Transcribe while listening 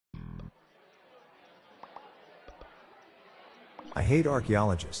I hate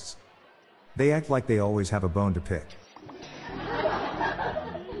archaeologists. They act like they always have a bone to pick.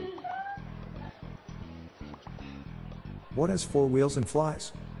 What has 4 wheels and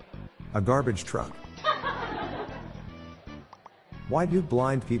flies? A garbage truck. Why do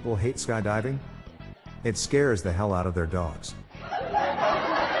blind people hate skydiving? It scares the hell out of their dogs.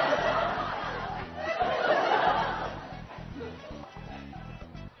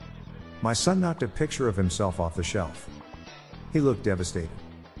 My son knocked a picture of himself off the shelf. He looked devastated.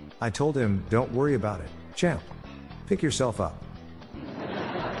 I told him, "Don't worry about it, champ. Pick yourself up."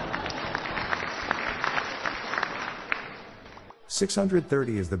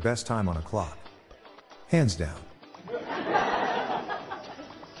 "630 is the best time on a clock. Hands down."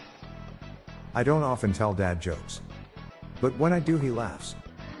 I don't often tell dad jokes. But when I do, he laughs.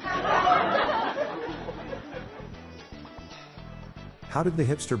 How did the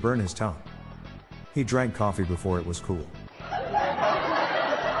hipster burn his tongue? He drank coffee before it was cool.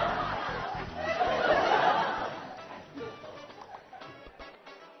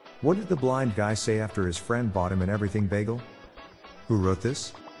 What did the blind guy say after his friend bought him an everything bagel? "Who wrote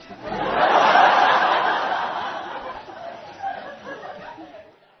this?"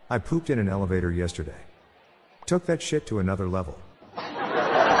 I pooped in an elevator yesterday. Took that shit to another level.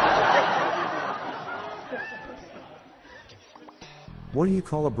 What do you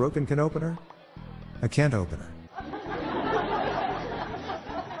call a broken can opener? A can't opener.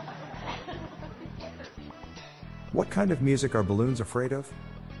 What kind of music are balloons afraid of?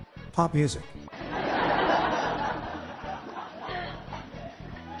 Pop music.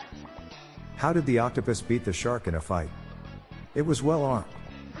 How did the octopus beat the shark in a fight? It was well armed.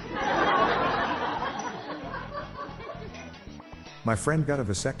 My friend got a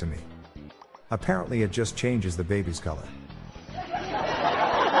vasectomy. Apparently it just changes the baby's color.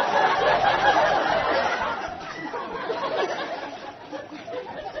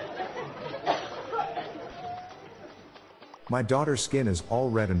 My daughter's skin is all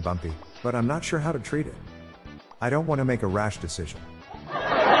red and bumpy, but I'm not sure how to treat it. I don't want to make a rash decision.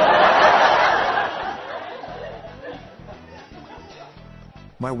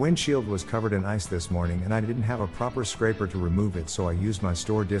 My windshield was covered in ice this morning and I didn't have a proper scraper to remove it, so I used my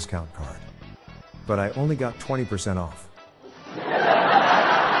store discount card. But I only got 20% off.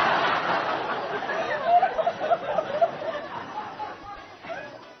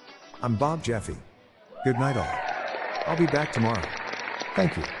 I'm Bob Jeffy. Good night all. I'll be back tomorrow.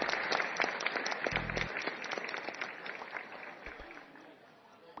 Thank you.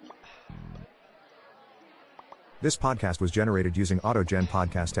 This podcast was generated using AutoGen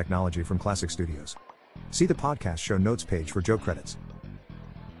podcast technology from Classic Studios. See the podcast show notes page for joke credits.